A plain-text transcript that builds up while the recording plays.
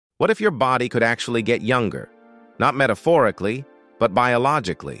What if your body could actually get younger? Not metaphorically, but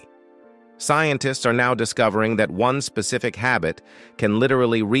biologically. Scientists are now discovering that one specific habit can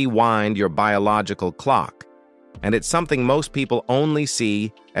literally rewind your biological clock, and it's something most people only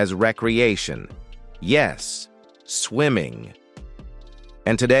see as recreation. Yes, swimming.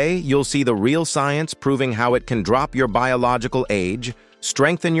 And today, you'll see the real science proving how it can drop your biological age,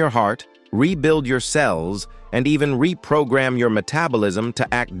 strengthen your heart, rebuild your cells, and even reprogram your metabolism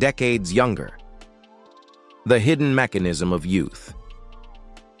to act decades younger. The hidden mechanism of youth.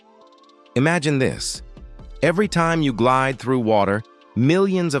 Imagine this. Every time you glide through water,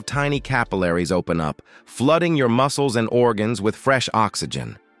 millions of tiny capillaries open up, flooding your muscles and organs with fresh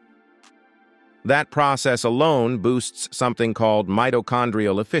oxygen. That process alone boosts something called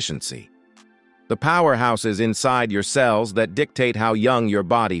mitochondrial efficiency, the powerhouses inside your cells that dictate how young your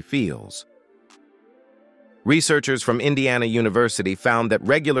body feels. Researchers from Indiana University found that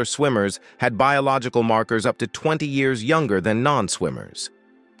regular swimmers had biological markers up to 20 years younger than non-swimmers.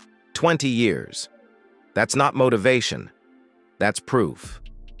 20 years. That's not motivation. That's proof.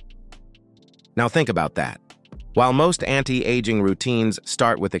 Now think about that. While most anti-aging routines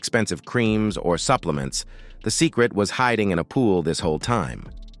start with expensive creams or supplements, the secret was hiding in a pool this whole time.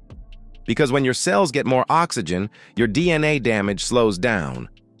 Because when your cells get more oxygen, your DNA damage slows down,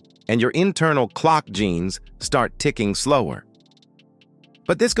 and your internal clock genes start ticking slower.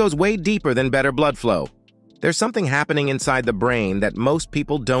 But this goes way deeper than better blood flow. There's something happening inside the brain that most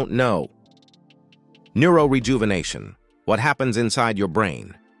people don't know. Neurorejuvenation, what happens inside your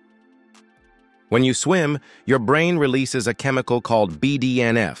brain. When you swim, your brain releases a chemical called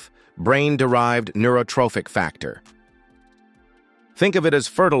BDNF, brain-derived neurotrophic factor. Think of it as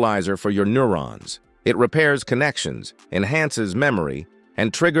fertilizer for your neurons. It repairs connections, enhances memory,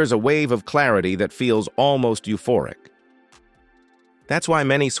 and triggers a wave of clarity that feels almost euphoric. That's why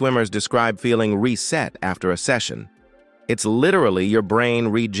many swimmers describe feeling reset after a session. It's literally your brain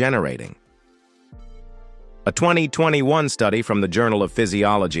regenerating. A 2021 study from the Journal of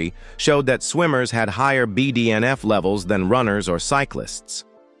Physiology showed that swimmers had higher BDNF levels than runners or cyclists.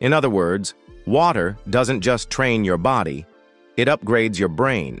 In other words, water doesn't just train your body, it upgrades your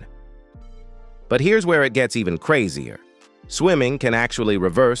brain. But here's where it gets even crazier. Swimming can actually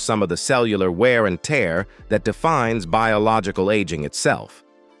reverse some of the cellular wear and tear that defines biological aging itself.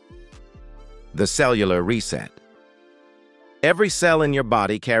 The cellular reset. Every cell in your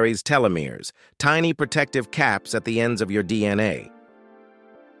body carries telomeres, tiny protective caps at the ends of your DNA.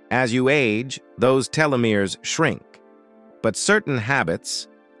 As you age, those telomeres shrink. But certain habits,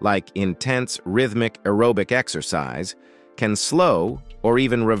 like intense rhythmic aerobic exercise, can slow or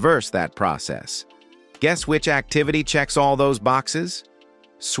even reverse that process. Guess which activity checks all those boxes?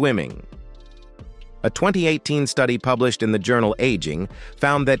 Swimming. A 2018 study published in the journal Aging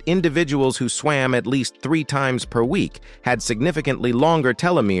found that individuals who swam at least 3 times per week had significantly longer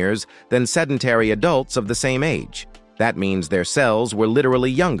telomeres than sedentary adults of the same age. That means their cells were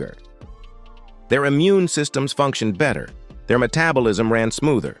literally younger. Their immune systems functioned better. Their metabolism ran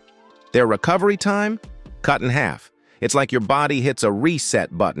smoother. Their recovery time? Cut in half. It's like your body hits a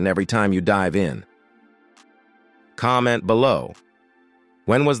reset button every time you dive in. Comment below.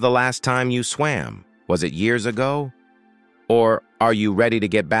 When was the last time you swam? Was it years ago? Or are you ready to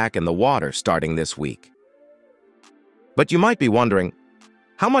get back in the water starting this week? But you might be wondering,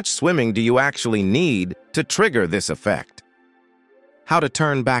 how much swimming do you actually need to trigger this effect? How to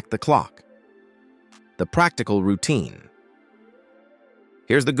turn back the clock. The practical routine.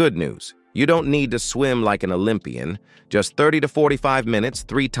 Here's the good news. You don't need to swim like an Olympian. Just 30 to 45 minutes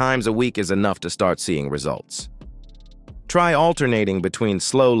 3 times a week is enough to start seeing results. Try alternating between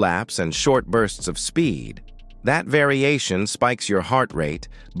slow laps and short bursts of speed. That variation spikes your heart rate,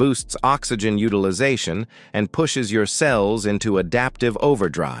 boosts oxygen utilization, and pushes your cells into adaptive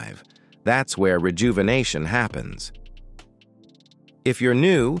overdrive. That's where rejuvenation happens. If you're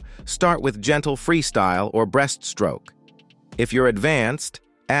new, start with gentle freestyle or breaststroke. If you're advanced,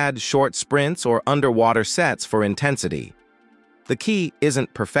 add short sprints or underwater sets for intensity. The key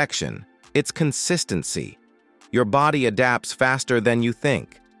isn't perfection, it's consistency. Your body adapts faster than you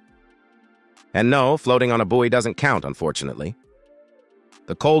think. And no, floating on a buoy doesn't count, unfortunately.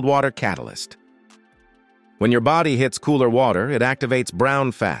 The cold water catalyst. When your body hits cooler water, it activates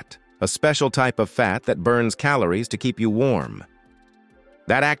brown fat, a special type of fat that burns calories to keep you warm.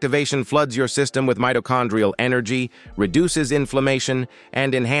 That activation floods your system with mitochondrial energy, reduces inflammation,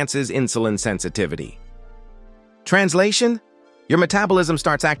 and enhances insulin sensitivity. Translation? Your metabolism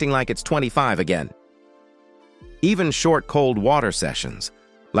starts acting like it's 25 again. Even short cold water sessions,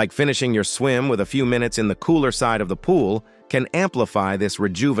 Like finishing your swim with a few minutes in the cooler side of the pool can amplify this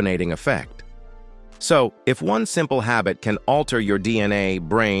rejuvenating effect. So, if one simple habit can alter your DNA,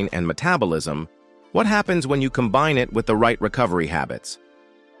 brain, and metabolism, what happens when you combine it with the right recovery habits?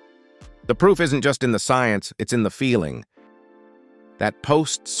 The proof isn't just in the science, it's in the feeling. That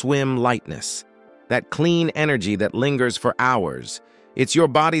post-swim lightness, that clean energy that lingers for hours. It's your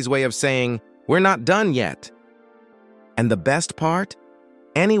body's way of saying, "We're not done yet." And the best part?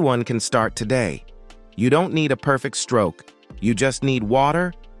 Anyone can start today. You don't need a perfect stroke. You just need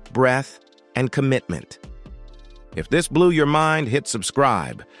water, breath, and commitment. If this blew your mind, hit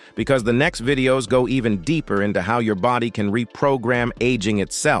subscribe, because the next videos go even deeper into how your body can reprogram aging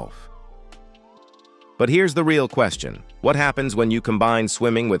itself. But here's the real question. What happens when you combine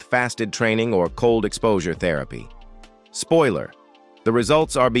swimming with fasted training or cold exposure therapy? Spoiler, the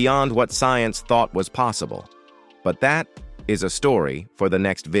results are beyond what science thought was possible. But that is a story for the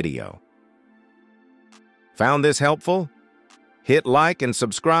next video. Found this helpful? Hit like and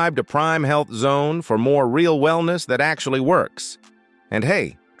subscribe to Prime Health Zone for more real wellness that actually works. And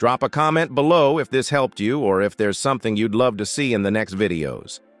hey, drop a comment below if this helped you or if there's something you'd love to see in the next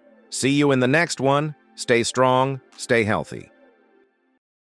videos. See you in the next one. Stay strong, stay healthy.